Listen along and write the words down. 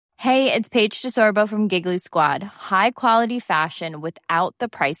Hey, it's Paige DeSorbo from Giggly Squad. High quality fashion without the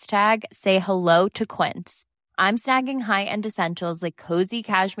price tag. Say hello to Quince. I'm snagging high-end essentials like cozy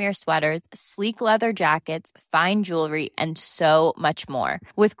cashmere sweaters, sleek leather jackets, fine jewelry, and so much more.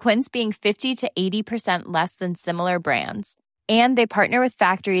 With Quince being 50 to 80% less than similar brands. And they partner with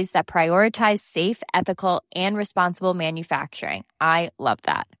factories that prioritize safe, ethical, and responsible manufacturing. I love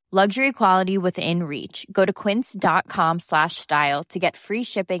that. Luxury quality within reach. Go to quince.com/style to get free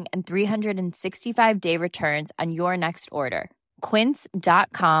shipping and 365-day returns on your next order.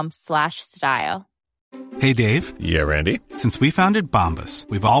 Quince.com/style. Hey, Dave. Yeah, Randy. Since we founded Bombas,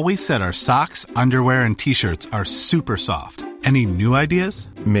 we've always said our socks, underwear, and T-shirts are super soft. Any new ideas?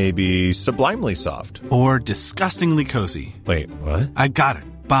 Maybe sublimely soft. Or disgustingly cozy. Wait, what? I got it.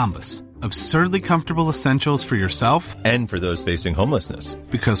 Bombas. Absurdly comfortable essentials for yourself and for those facing homelessness.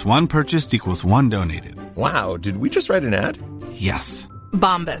 Because one purchased equals one donated. Wow, did we just write an ad? Yes.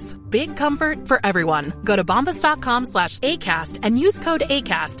 Bombas. Big comfort for everyone. Go to bombas.com/ACAST and use code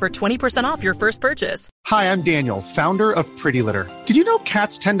ACAST for 20% off your first purchase. Hi, I'm Daniel, founder of Pretty Litter. Did you know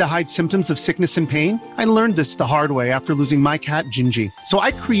cats tend to hide symptoms of sickness and pain? I learned this the hard way after losing my cat, Gingy. So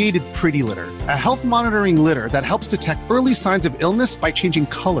I created Pretty Litter, a health monitoring litter that helps detect early signs of illness by changing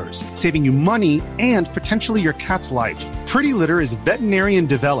colors, saving you money and potentially your cat's life. Pretty Litter is veterinarian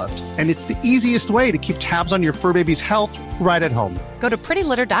developed, and it's the easiest way to keep tabs on your fur baby's health right at home. Go to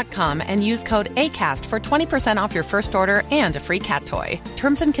prettylitter.com and use code ACAST for 20% off your first order and a free cat toy.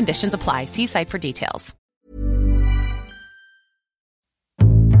 Terms and conditions apply. See site for details.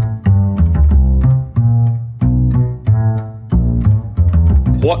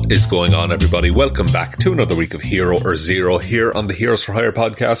 What is going on, everybody? Welcome back to another week of Hero or Zero here on the Heroes for Hire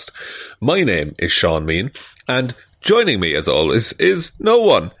podcast. My name is Sean Mean, and joining me, as always, is no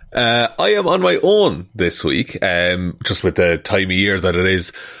one. I am on my own this week, just with the time of year that it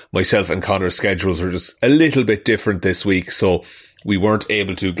is. Myself and Connor's schedules are just a little bit different this week, so we weren't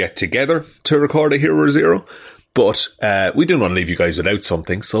able to get together to record a Hero or Zero, but we didn't want to leave you guys without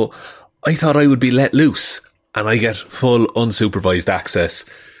something, so I thought I would be let loose, and I get full unsupervised access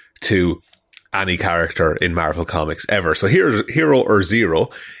to any character in Marvel Comics ever. So Hero or Zero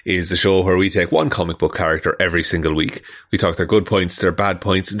is the show where we take one comic book character every single week. We talk their good points, their bad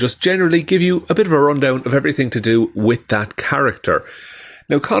points, and just generally give you a bit of a rundown of everything to do with that character.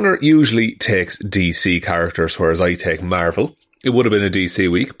 Now, Connor usually takes DC characters, whereas I take Marvel. It would have been a DC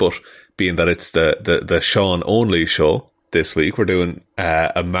week, but being that it's the Sean only show this week, we're doing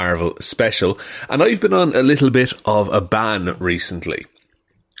a Marvel special. And I've been on a little bit of a ban recently.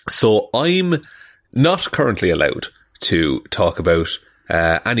 So I'm not currently allowed to talk about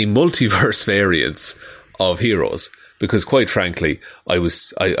any multiverse variants of heroes, because quite frankly, I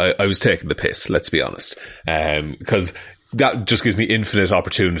was taking the piss, let's be honest. Because that just gives me infinite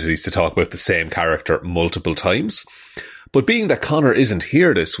opportunities to talk about the same character multiple times. But being that Connor isn't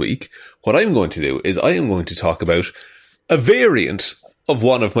here this week, what I'm going to do is I am going to talk about a variant of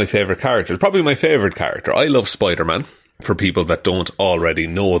one of my favourite characters, probably my favourite character. I love Spider-Man, for people that don't already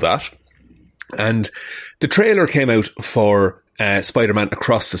know that. And the trailer came out for Spider-Man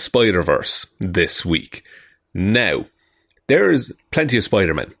Across the Spider-Verse this week. Now, there's plenty of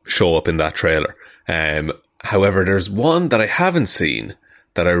Spider-Man show up in that trailer. However, there's one that I haven't seen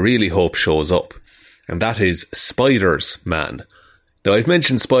that I really hope shows up, and that is Spiders-Man. Now, I've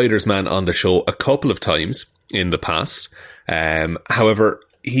mentioned Spiders-Man on the show a couple of times in the past. However,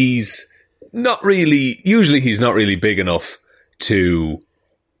 he's not really big enough to,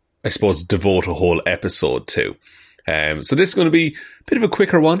 I suppose, devote a whole episode to. So this is going to be a bit of a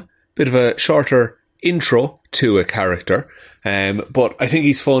quicker one, bit of a shorter intro to a character. But I think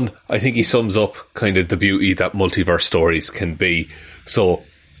he's fun. I think he sums up kind of the beauty that multiverse stories can be. So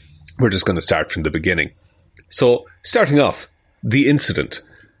we're just going to start from the beginning. So starting off, the incident.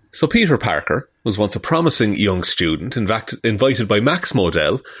 So Peter Parker was once a promising young student invited by Max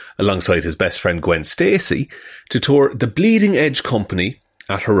Modell, alongside his best friend Gwen Stacy, to tour the Bleeding Edge company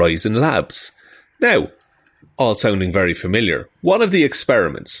at Horizon Labs. Now, all sounding very familiar, one of the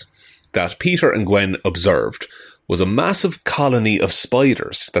experiments that Peter and Gwen observed was a massive colony of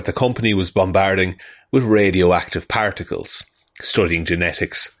spiders that the company was bombarding with radioactive particles, studying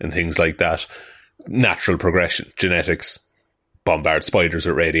genetics and things like that. Natural progression, genetics, bombard spiders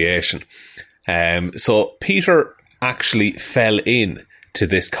with radiation. So Peter actually fell in to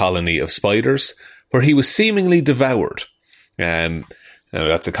this colony of spiders where he was seemingly devoured. Now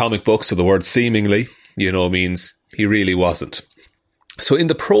that's a comic book, so the word seemingly, means he really wasn't. So in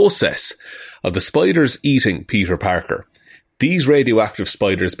the process of the spiders eating Peter Parker, these radioactive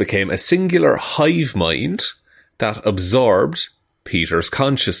spiders became a singular hive mind that absorbed Peter's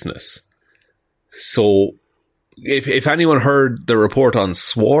consciousness. So if anyone heard the report on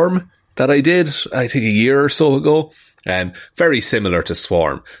Swarm that I did, I think a year or so ago, very similar to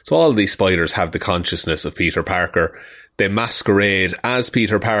Swarm. So all of these spiders have the consciousness of Peter Parker. They masquerade as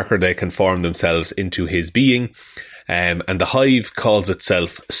Peter Parker. They conform themselves into his being. And the Hive calls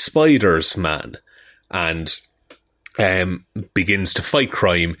itself Spiders Man and begins to fight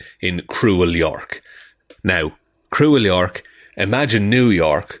crime in Cruel York. Now, Cruel York, imagine New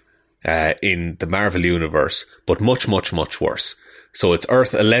York in the Marvel Universe, but much, much, much worse. So it's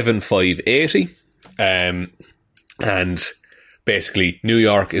Earth 11580, and basically New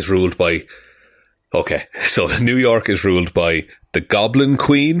York is ruled by... Okay, so New York is ruled by the Goblin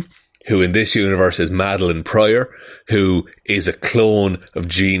Queen, who in this universe is Madeline Pryor, who is a clone of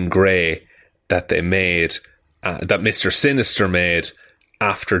Jean Grey that they made, that Mr. Sinister made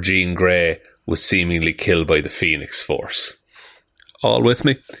after Jean Grey was seemingly killed by the Phoenix Force. All with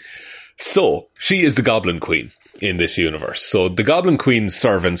me? So, she is the Goblin Queen in this universe. So the Goblin Queen's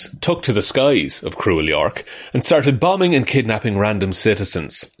servants took to the skies of Cruel York and started bombing and kidnapping random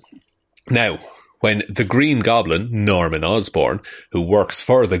citizens. Now, when the Green Goblin, Norman Osborn, who works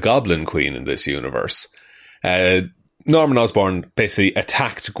for the Goblin Queen in this universe, Norman Osborn basically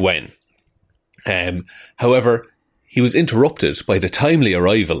attacked Gwen. However, he was interrupted by the timely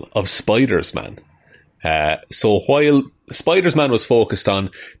arrival of Spiders-Man. So while Spiders-Man was focused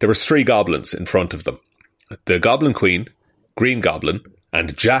on, there were 3 goblins in front of them. The Goblin Queen, Green Goblin,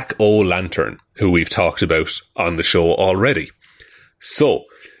 and Jack-O-Lantern, who we've talked about on the show already. So,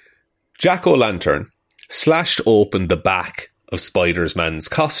 Jack-O-Lantern slashed open the back of Spiders-Man's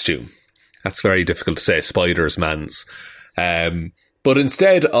costume. That's very difficult to say, Spiders-Man's. But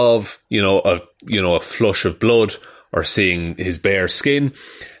instead of, a flush of blood or seeing his bare skin,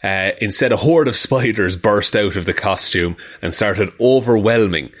 instead a horde of spiders burst out of the costume and started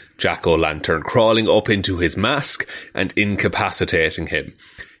overwhelming Jack-O-Lantern, crawling up into his mask and incapacitating him,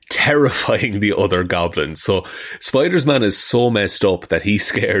 terrifying the other goblins. So Spiders-Man is so messed up that he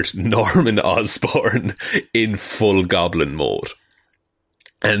scared Norman Osborn in full goblin mode.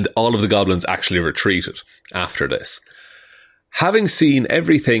 And all of the goblins actually retreated after this. Having seen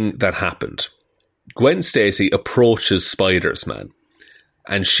everything that happened, Gwen Stacy approaches Spiders-Man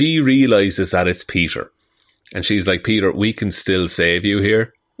and she realizes that it's Peter. And she's like, Peter, we can still save you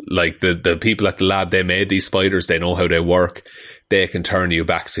here. Like the people at the lab, they made these spiders. They know how they work. They can turn you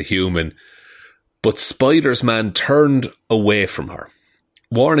back to human. But Spiders-Man turned away from her,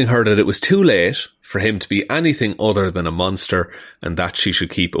 warning her that it was too late for him to be anything other than a monster and that she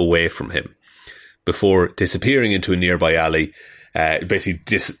should keep away from him, before disappearing into a nearby alley, basically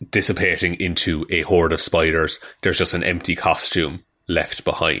dissipating into a horde of spiders. There's just an empty costume left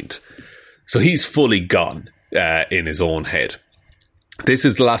behind. So he's fully gone in his own head. This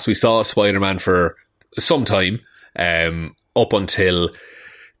is the last we saw of Spider-Man for some time, up until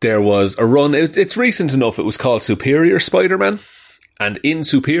there was a run. It's recent enough. It was called Superior Spider-Man. And in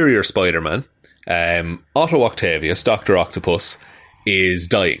Superior Spider-Man, Otto Octavius, Dr. Octopus, is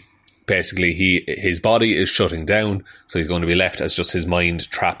dying. Basically, his body is shutting down, so he's going to be left as just his mind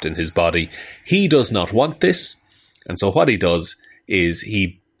trapped in his body. He does not want this, and so what he does is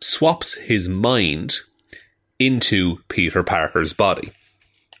he swaps his mind into Peter Parker's body.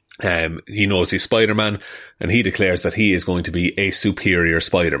 He knows he's Spider-Man, and he declares that he is going to be a superior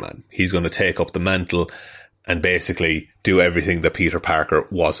Spider-Man. He's going to take up the mantle and basically do everything that Peter Parker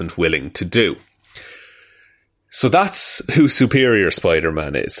wasn't willing to do. So that's who Superior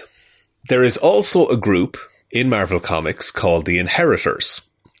Spider-Man is. There is also a group in Marvel Comics called the Inheritors.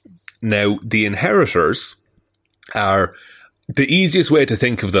 Now, the Inheritors are... the easiest way to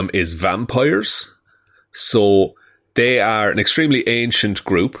think of them is vampires. So they are an extremely ancient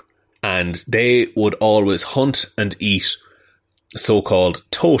group, and they would always hunt and eat so-called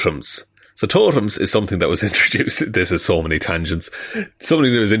totems. So totems is something that was introduced... this is so many tangents.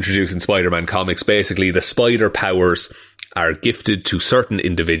 Something that was introduced in Spider-Man comics. Basically, the spider powers are gifted to certain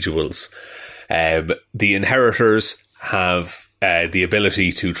individuals. The Inheritors have the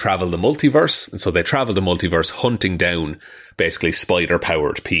ability to travel the multiverse, and so they travel the multiverse hunting down basically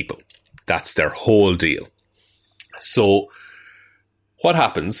spider-powered people. That's their whole deal. So what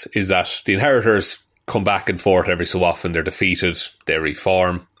happens is that the Inheritors come back and forth every so often. They're defeated, they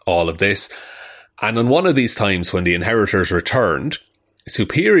reform, all of this. And on one of these times when the Inheritors returned,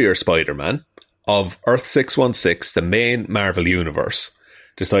 Superior Spider-Man of Earth 616, the main Marvel universe,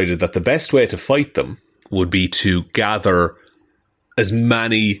 decided that the best way to fight them would be to gather as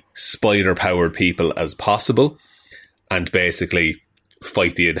many spider-powered people as possible and basically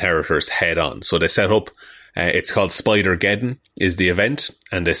fight the Inheritors head on. So they set up It's called Spider-Geddon is the event,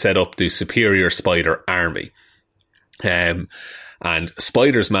 and they set up the Superior Spider Army. And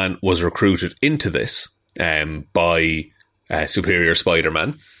Spider-Man was recruited into this by Superior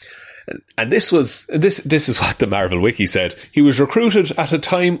Spider-Man. And this is what the Marvel Wiki said. He was recruited at a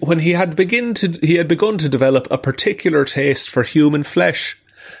time when he had begun to develop a particular taste for human flesh,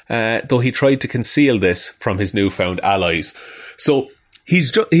 though he tried to conceal this from his newfound allies. So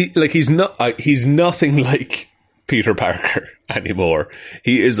he's nothing like Peter Parker anymore.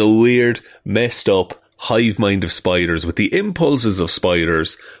 He is a weird, messed up hive mind of spiders with the impulses of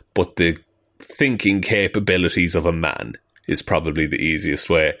spiders, but the thinking capabilities of a man is probably the easiest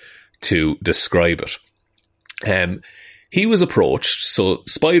way to describe it. He was approached, so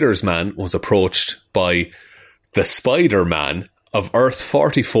Spider-Man was approached by the Spider-Man of Earth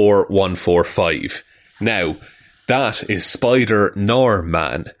 44145. Now, that is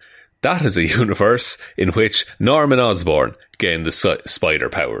Spider-Norman. That is a universe in which Norman Osborn gained the spider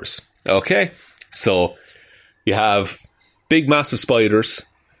powers. Okay? So, you have big massive spiders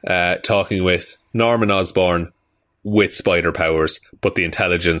talking with Norman Osborn with spider powers, but the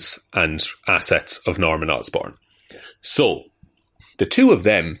intelligence and assets of Norman Osborn. So, the two of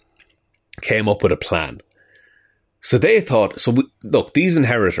them came up with a plan. So they thought, look, these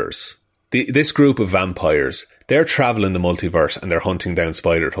inheritors, this group of vampires, they're traveling the multiverse and they're hunting down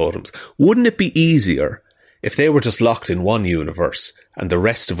spider totems. Wouldn't it be easier if they were just locked in one universe and the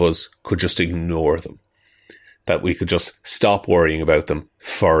rest of us could just ignore them? That we could just stop worrying about them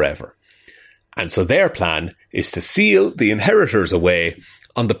forever. And so their plan is to seal the inheritors away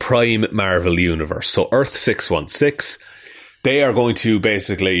on the Prime Marvel universe. So Earth 616, they are going to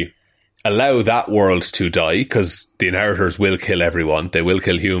basically allow that world to die, because the inheritors will kill everyone. They will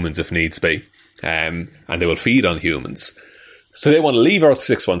kill humans if needs be. And they will feed on humans. So they want to leave Earth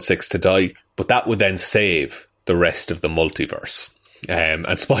 616 to die, but that would then save the rest of the multiverse. And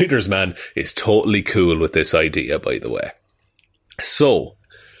Spider-Man is totally cool with this idea, by the way. So,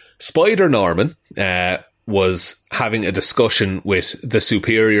 Spider-Norman was having a discussion with the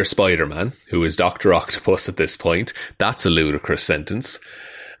Superior Spider-Man, who is Dr. Octopus at this point. That's a ludicrous sentence.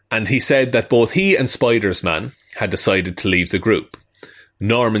 And he said that both he and Spider-Man had decided to leave the group.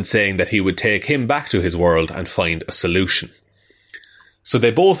 Norman saying that he would take him back to his world and find a solution. So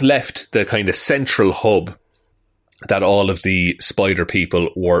they both left the kind of central hub that all of the spider people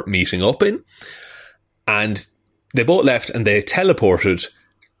were meeting up in. And they both left and they teleported,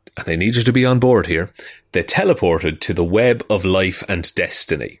 and I need you to be on board here, they teleported to the Web of Life and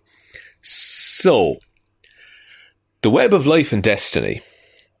Destiny. So, the Web of Life and Destiny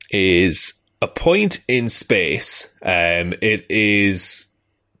is a point in space. It is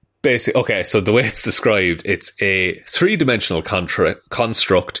basically, okay, so the way it's described, it's a 3-dimensional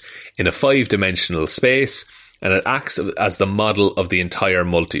construct in a 5-dimensional space, and it acts as the model of the entire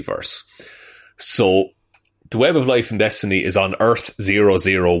multiverse. So, the Web of Life and Destiny is on Earth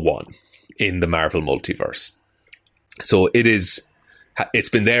 001 in the Marvel multiverse. So it's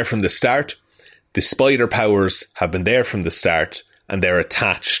been there from the start. The spider powers have been there from the start, and they're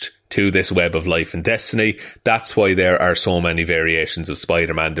attached to this Web of Life and Destiny. That's why there are so many variations of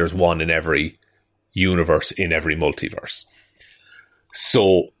Spider-Man. There's one in every universe, in every multiverse.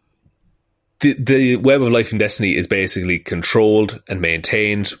 So, the Web of Life and Destiny is basically controlled and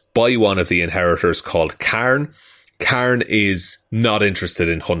maintained by one of the inheritors called Karn. Karn is not interested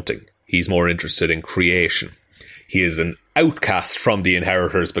in hunting. He's more interested in creation. He is an outcast from the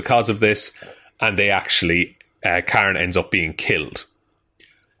inheritors because of this, and they actually, Karn ends up being killed.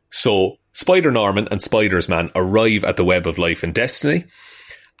 So, Spider-Norman and Spider-Man arrive at the Web of Life and Destiny,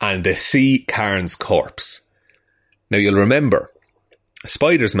 and they see Karn's corpse. Now, you'll remember,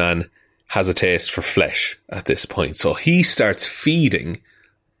 Spider-Man has a taste for flesh at this point. So he starts feeding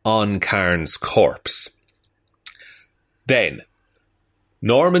on Karn's corpse. Then,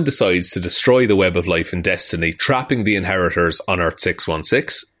 Norman decides to destroy the Web of Life and Destiny, trapping the inheritors on Earth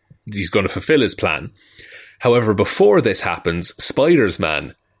 616. He's going to fulfill his plan. However, before this happens,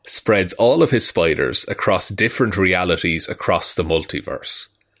 Spider-Man spreads all of his spiders across different realities across the multiverse.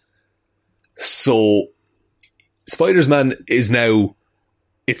 So, Spider-Man is now,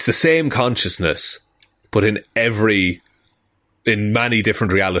 it's the same consciousness, but in many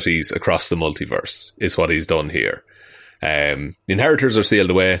different realities across the multiverse is what he's done here. The inheritors are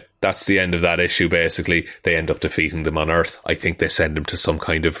sealed away. That's the end of that issue, basically. They end up defeating them on Earth. I think they send him to some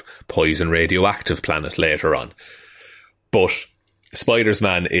kind of poison radioactive planet later on. But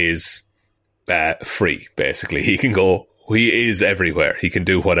Spider-Man is free, basically. He can go, he is everywhere. He can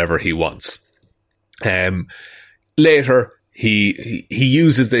do whatever he wants. Later, he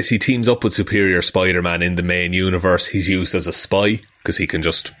uses this. He teams up with Superior Spider-Man in the main universe. He's used as a spy because he can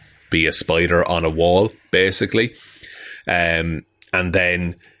just be a spider on a wall, basically. And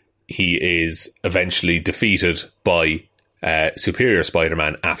then he is eventually defeated by Superior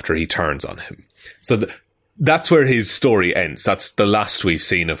Spider-Man after he turns on him. So that's where his story ends. That's the last we've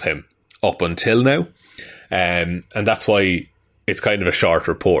seen of him up until now. And that's why it's kind of a short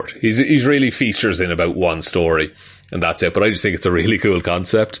report. He's really features in about one story, and that's it. But I just think it's a really cool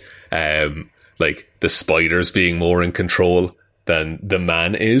concept. Like the spiders being more in control than the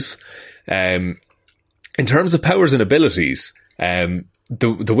man is. In terms of powers and abilities,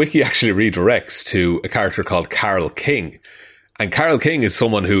 the wiki actually redirects to a character called Carol King. And Carol King is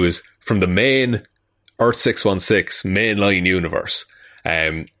someone who is from the main Earth 616 mainline universe.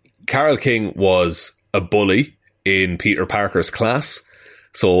 Carol King was a bully in Peter Parker's class.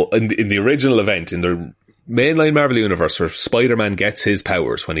 So in the original event, in the mainline Marvel universe where Spider-Man gets his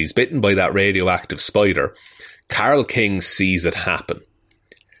powers, when he's bitten by that radioactive spider, Carol King sees it happen.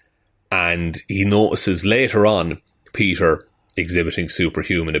 And he notices later on Peter exhibiting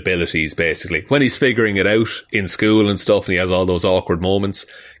superhuman abilities, basically. When he's figuring it out in school and stuff, and he has all those awkward moments,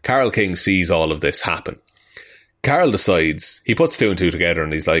 Carol King sees all of this happen. Carol decides, he puts two and two together,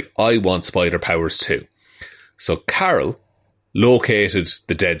 and he's like, I want spider powers too. So Carol located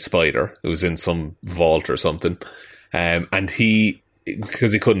the dead spider, who was in some vault or something, and he,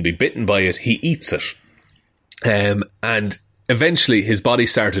 because he couldn't be bitten by it, he eats it. And eventually his body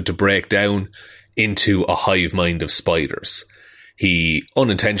started to break down into a hive mind of spiders. He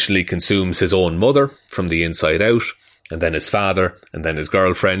unintentionally consumes his own mother from the inside out, and then his father, and then his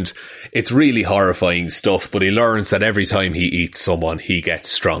girlfriend. It's really horrifying stuff, but he learns that every time he eats someone, he gets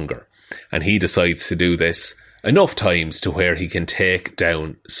stronger. And he decides to do this enough times to where he can take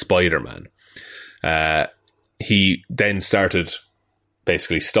down Spider-Man. He then started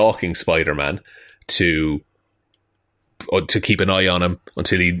basically stalking Spider-Man to keep an eye on him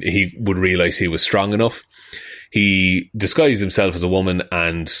until he would realise he was strong enough. He disguised himself as a woman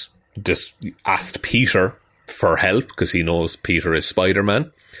and just asked Peter for help because he knows Peter is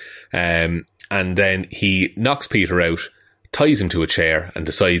Spider-Man. And then he knocks Peter out, ties him to a chair, and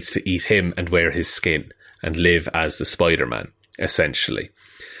decides to eat him and wear his skin and live as the Spider-Man, essentially.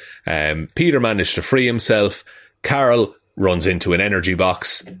 Peter managed to free himself. Carol runs into an energy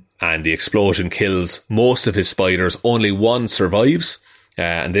box, and the explosion kills most of his spiders. Only one survives,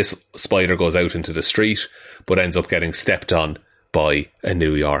 and this spider goes out into the street, but ends up getting stepped on by a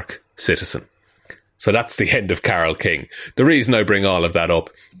New York citizen. So that's the end of Carol King. The reason I bring all of that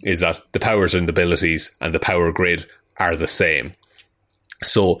up is that the powers and abilities and the power grid are the same.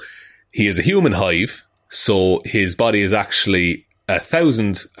 So he is a human hive, so his body is actually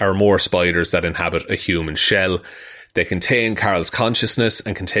 1,000 or more spiders that inhabit a human shell. They contain Carol's consciousness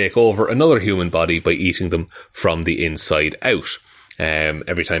and can take over another human body by eating them from the inside out.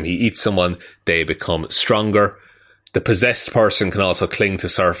 Every time he eats someone, they become stronger. The possessed person can also cling to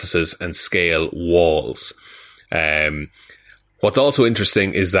surfaces and scale walls. What's also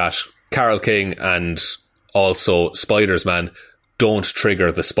interesting is that Carol King and also Spiders-Man don't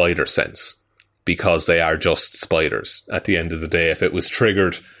trigger the spider sense because they are just spiders. At the end of the day, if it was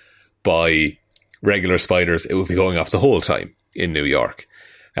triggered by regular spiders, it would be going off the whole time in New York.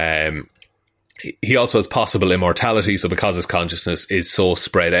 He also has possible immortality, so because his consciousness is so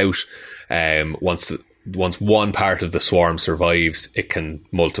spread out, once one part of the swarm survives, it can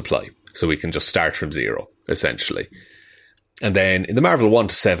multiply. So we can just start from zero, essentially. And then in the Marvel 1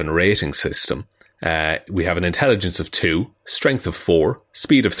 to 7 rating system, we have an intelligence of 2, strength of 4,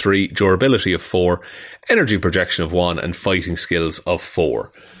 speed of 3, durability of 4, energy projection of 1, and fighting skills of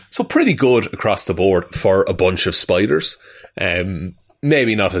 4. So pretty good across the board for a bunch of spiders.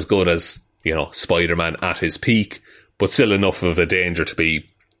 Maybe not as good as, Spider-Man at his peak, but still enough of a danger to be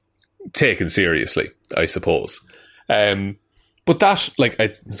taken seriously, I suppose. But that,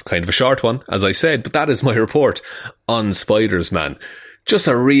 it's kind of a short one, as I said, but that is my report on Spiders-Man. Just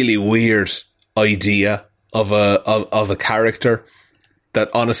a really weird idea of a character that,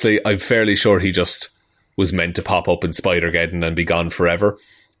 honestly, I'm fairly sure he just was meant to pop up in Spider-Geddon and be gone forever.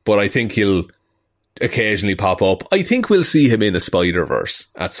 But I think he'll occasionally pop up. I think we'll see him in a Spider-Verse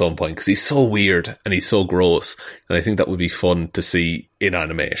at some point because he's so weird and he's so gross. And I think that would be fun to see in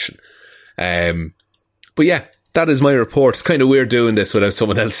animation. But yeah, that is my report. It's kind of weird doing this without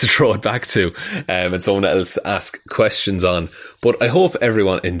someone else to throw it back to and someone else to ask questions on. But I hope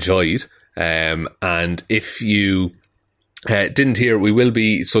everyone enjoyed. And if you didn't hear,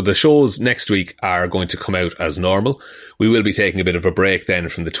 so the shows next week are going to come out as normal. We will be taking a bit of a break then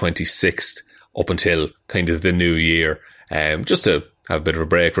from the 26th up until kind of the new year. just to have a bit of a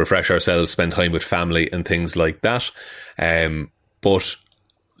break, refresh ourselves, spend time with family and things like that. But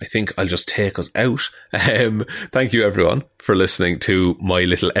I think I'll just take us out. Thank you everyone for listening to my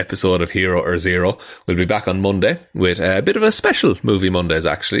little episode of Hero or Zero. We'll be back on Monday with a bit of a special Movie Mondays,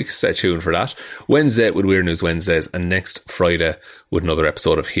 actually. Stay tuned for that. Wednesday with Weird News Wednesdays, and next Friday with another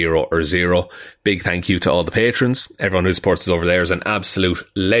episode of Hero or Zero. Big thank you to all the patrons. Everyone who supports us over there is an absolute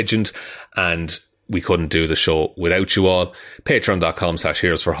legend, and we couldn't do the show without you all.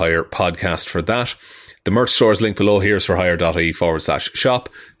 Patreon.com/Heroes for Hire podcast for that. The merch store is linked below, heroesforhire.ie/shop.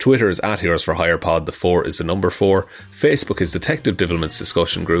 Twitter is @HeroesForHirePod. The 4 is the number 4. Facebook is Detective Divilment's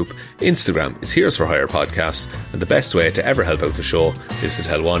discussion group. Instagram is Heroes for Hire podcast. And the best way to ever help out the show is to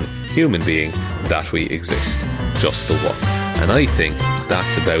tell one human being that we exist. Just the one. And I think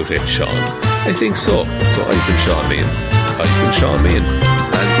that's about it, Sean. I think so. So I've been Sean Meehan. I've been Sean Meehan.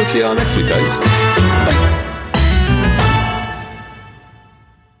 And we'll see you all next week, guys. Bye.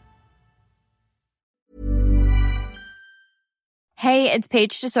 Hey, it's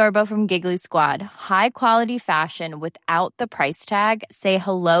Paige DeSorbo from Giggly Squad. High quality fashion without the price tag. Say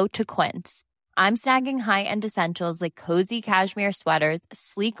hello to Quince. I'm snagging high-end essentials like cozy cashmere sweaters,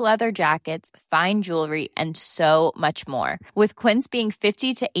 sleek leather jackets, fine jewelry, and so much more. With Quince being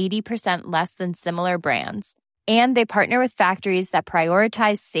 50 to 80% less than similar brands. And they partner with factories that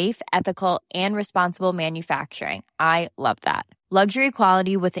prioritize safe, ethical, and responsible manufacturing. I love that. Luxury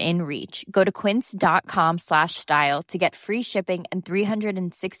quality within reach. Go to quince.com/style to get free shipping and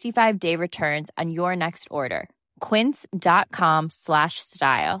 365-day returns on your next order.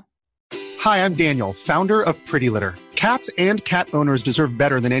 Quince.com/style. Hi, I'm Daniel, founder of Pretty Litter. Cats and cat owners deserve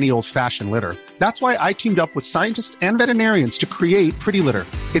better than any old-fashioned litter. That's why I teamed up with scientists and veterinarians to create Pretty Litter.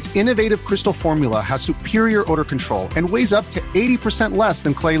 Its innovative crystal formula has superior odor control and weighs up to 80% less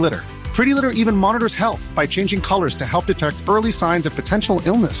than clay litter. Pretty Litter even monitors health by changing colors to help detect early signs of potential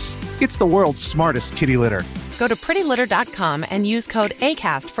illness. It's the world's smartest kitty litter. Go to prettylitter.com and use code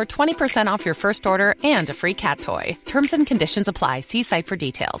ACAST for 20% off your first order and a free cat toy. Terms and conditions apply. See site for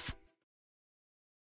details.